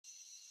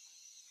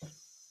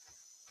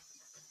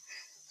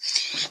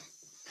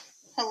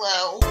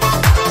Hello.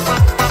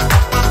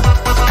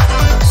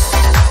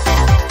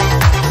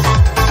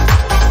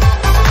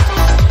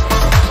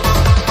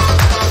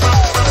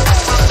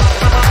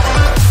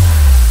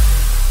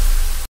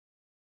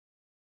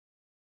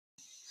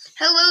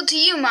 Hello to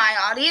you, my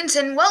audience,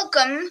 and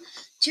welcome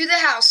to the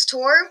house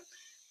tour,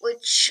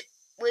 which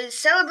was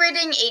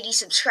celebrating 80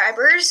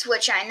 subscribers,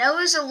 which I know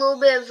is a little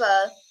bit of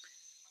a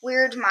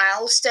weird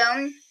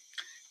milestone,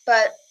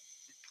 but,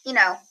 you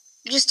know,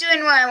 just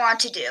doing what I want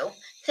to do.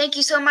 Thank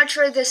you so much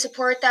for the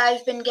support that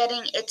I've been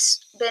getting.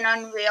 It's been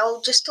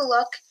unreal. Just to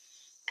look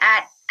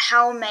at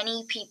how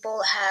many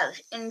people have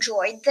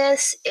enjoyed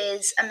this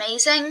is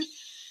amazing.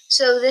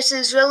 So this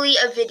is really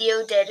a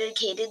video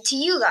dedicated to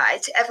you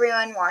guys,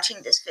 everyone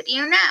watching this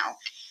video now.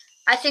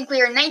 I think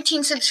we are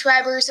 19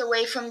 subscribers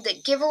away from the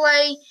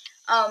giveaway.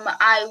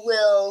 I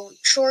will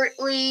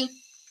shortly,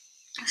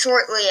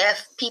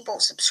 if people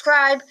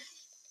subscribe,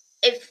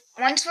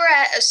 once we're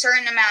at a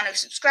certain amount of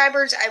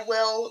subscribers, I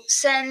will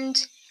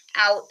send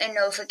out a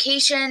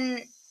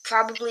notification,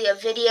 probably a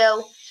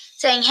video,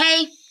 saying,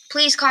 hey,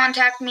 please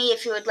contact me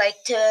if you would like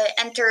to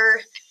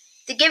enter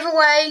the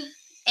giveaway,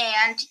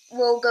 and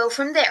we'll go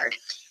from there.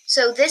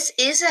 So this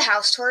is a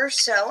house tour,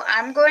 so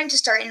I'm going to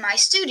start in my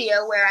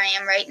studio where I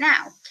am right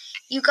now.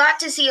 You got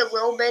to see a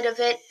little bit of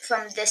it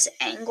from this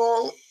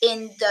angle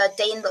in the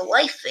day in the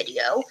life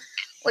video,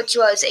 which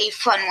was a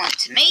fun one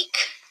to make,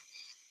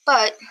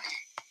 but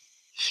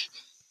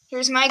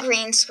here's my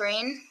green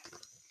screen.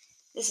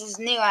 This is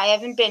new. I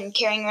haven't been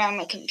carrying around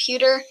my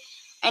computer.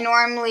 I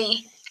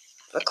normally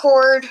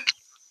record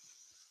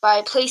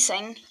by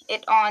placing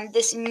it on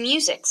this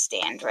music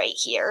stand right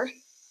here.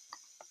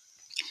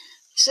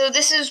 So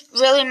this is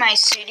really my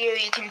studio.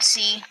 You can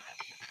see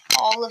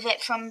all of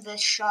it from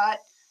this shot.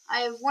 I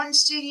have one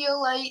studio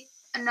light,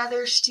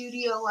 another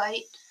studio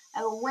light. I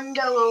have a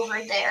window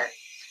over there,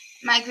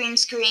 my green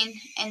screen,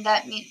 and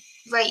that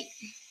right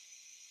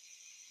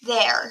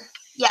there.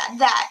 Yeah,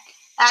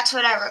 that's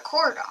what I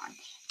record on.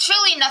 It's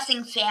really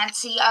nothing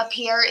fancy up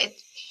here.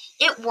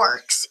 It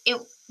works.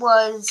 It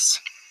was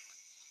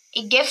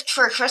a gift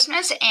for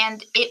Christmas,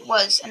 and it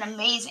was an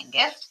amazing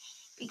gift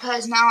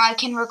because now I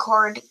can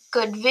record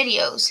good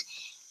videos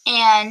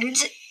and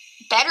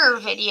better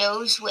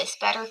videos with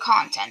better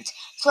content.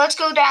 So let's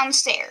go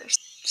downstairs.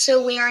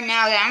 So we are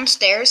now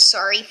downstairs.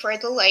 Sorry for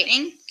the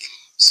lighting.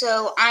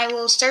 So I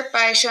will start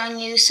by showing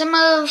you some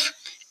of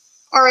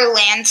our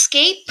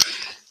landscape.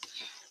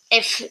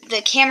 If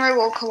the camera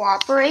will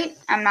cooperate,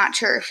 I'm not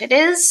sure if it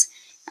is.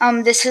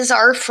 This is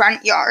our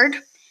front yard.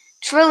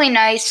 It's really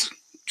nice.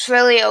 It's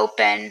really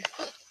open.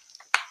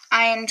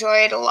 I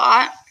enjoy it a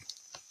lot.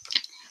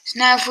 So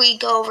now if we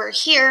go over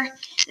here,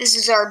 this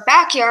is our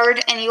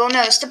backyard, and you'll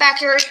notice the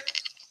backyard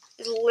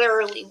is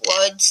literally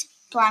woods.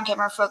 Come on,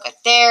 camera focus.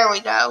 There we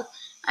go.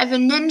 I have a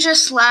Ninja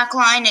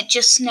slackline. It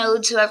just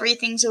snowed, so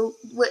everything's a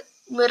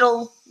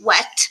little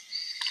wet.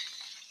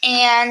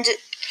 And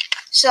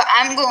so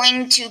I'm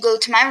going to go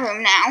to my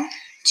room now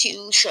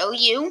to show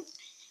you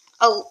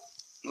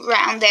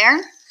around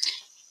there.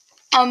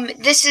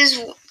 This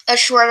is a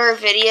shorter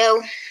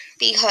video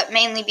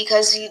mainly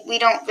because we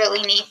don't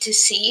really need to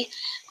see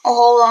a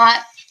whole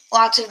lot.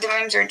 Lots of the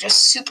rooms are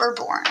just super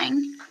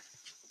boring.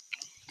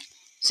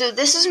 So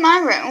this is my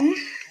room.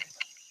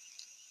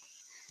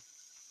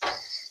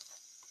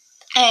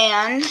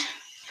 And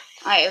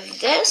I have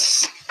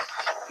this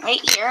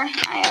right here.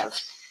 I have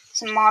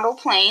some model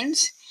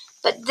planes.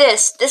 But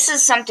this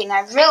is something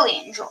I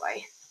really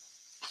enjoy.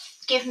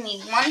 Give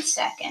me 1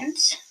 second.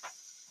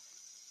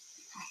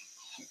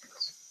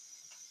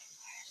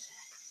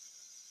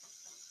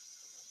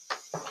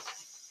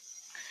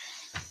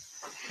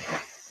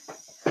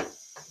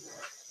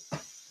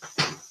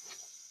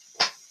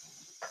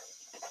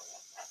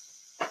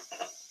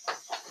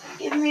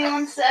 Give me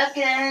 1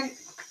 second.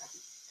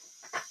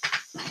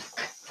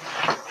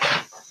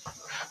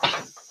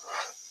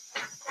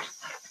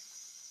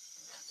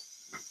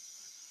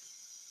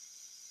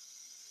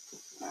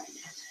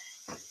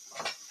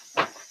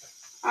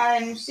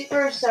 I'm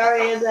super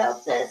sorry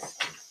about this.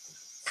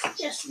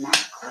 It's just not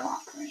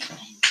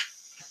cooperating.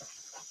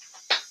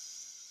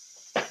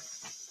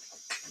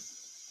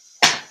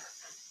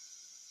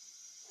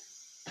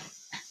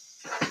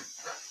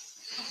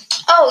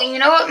 Oh, you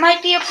know what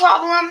might be a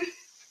problem?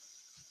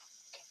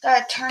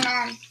 Gotta turn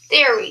on.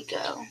 There we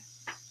go.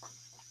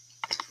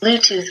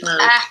 Bluetooth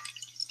mode.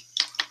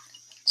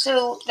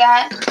 So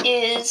that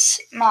is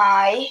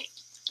my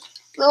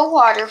little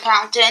water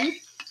fountain.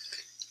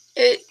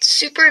 It's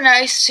super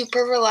nice, super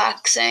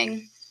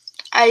relaxing.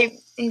 I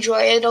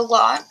enjoy it a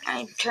lot.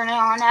 I turn it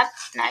on at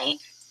night.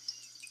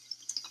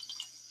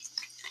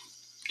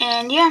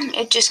 And yeah,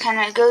 it just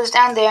kind of goes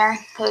down there,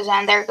 goes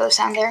down there, goes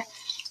down there,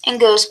 and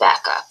goes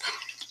back up.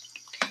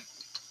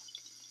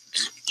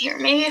 Here,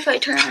 maybe if I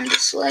turn on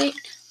this light.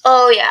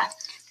 Oh yeah,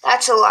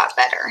 that's a lot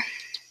better.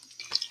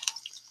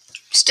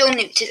 Still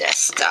new to this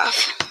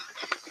stuff.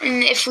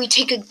 And if we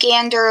take a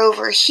gander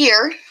over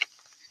here,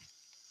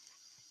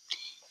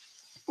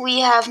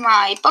 we have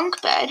my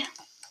bunk bed.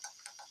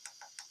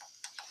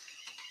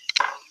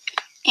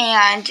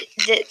 And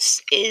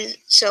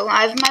so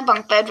I have my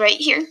bunk bed right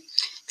here.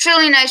 It's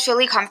really nice,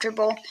 really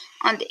comfortable.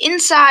 On the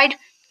inside,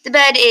 the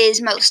bed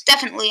is most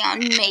definitely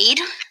unmade.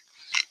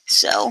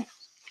 So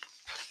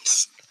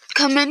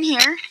come in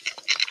here,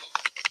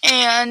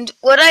 and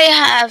what I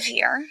have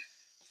here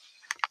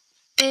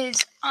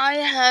is I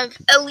have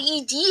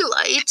LED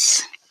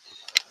lights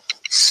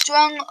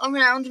strung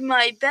around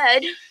my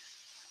bed,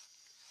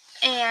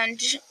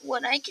 and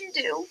what I can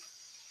do,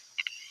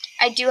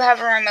 I do have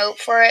a remote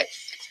for it,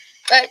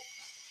 but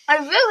I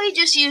really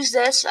just use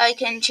this. I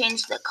can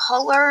change the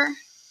color,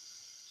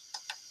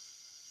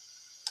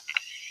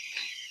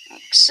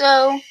 like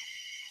so,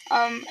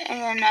 and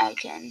then I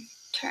can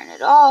turn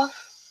it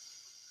off.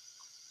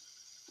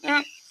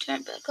 Yep,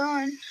 turn it back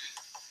on.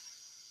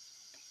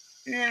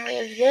 And then we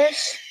have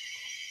this.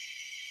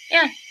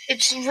 Yeah,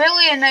 it's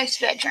really a nice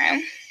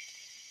bedroom.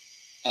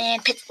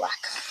 And pitch black.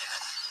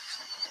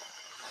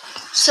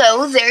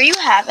 So there you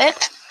have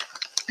it.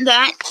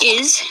 That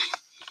is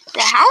the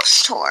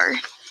house tour.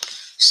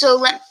 So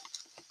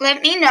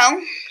let me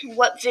know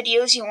what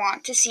videos you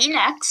want to see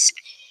next,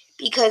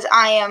 because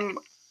I am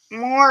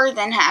more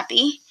than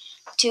happy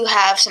to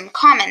have some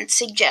comments,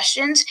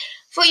 suggestions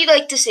for what you'd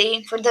like to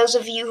see. For those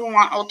of you who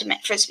want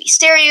ultimate frisbee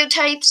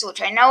stereotypes,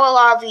 which I know a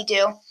lot of you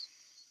do,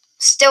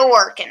 still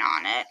working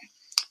on it.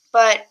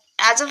 But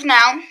as of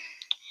now,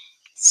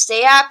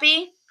 stay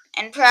happy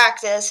and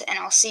practice, and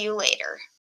I'll see you later.